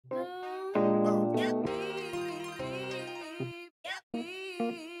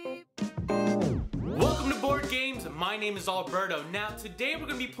name is Alberto. Now today we're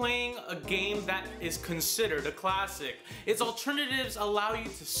going to be playing a game that is considered a classic. Its alternatives allow you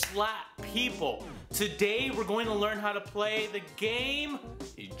to slap people. Today we're going to learn how to play the game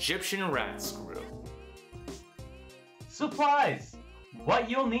Egyptian Ratscrew. Supplies! What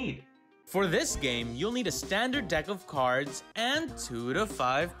you'll need. For this game, you'll need a standard deck of cards and 2 to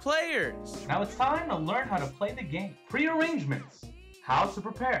 5 players. Now it's time to learn how to play the game. Pre-arrangements. How to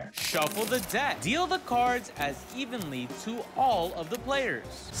prepare. Shuffle the deck. Deal the cards as evenly to all of the players.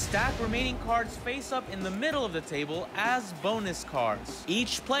 Stack remaining cards face up in the middle of the table as bonus cards.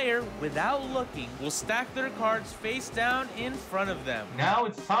 Each player, without looking, will stack their cards face down in front of them. Now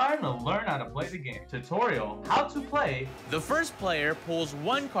it's time to learn how to play the game. Tutorial, how to play. The first player pulls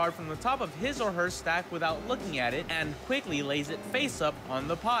one card from the top of his or her stack without looking at it and quickly lays it face up on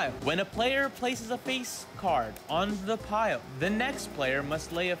the pile. When a player places a face card on the pile, the next player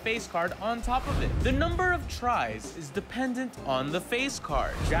must lay a face card on top of it. The number of tries is dependent on the face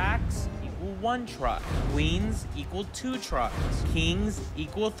card. Jacks equal 1 try. Queens equal 2 tries. Kings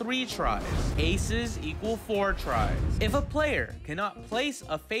equal 3 tries. Aces equal 4 tries. If a player cannot place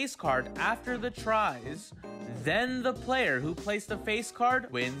a face card after the tries, then the player who placed the face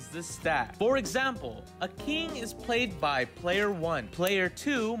card wins the stack. For example, a king is played by player 1. Player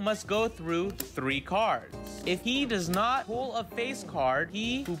 2 must go through 3 cards. If he does not pull a face card,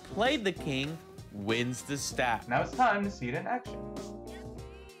 he who played the king wins the stack. Now it's time to see it in action.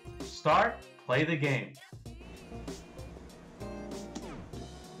 Start, play the game.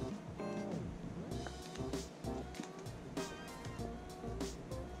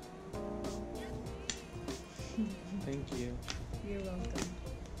 Thank you. You're welcome.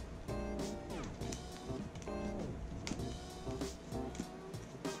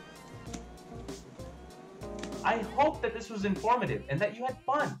 I hope that this was informative and that you had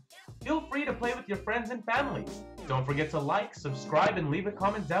fun. Feel free to play with your friends and family. Don't forget to like, subscribe, and leave a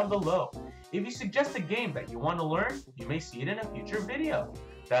comment down below. If you suggest a game that you want to learn, you may see it in a future video.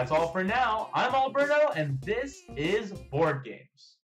 That's all for now. I'm Alberto, and this is Board Games.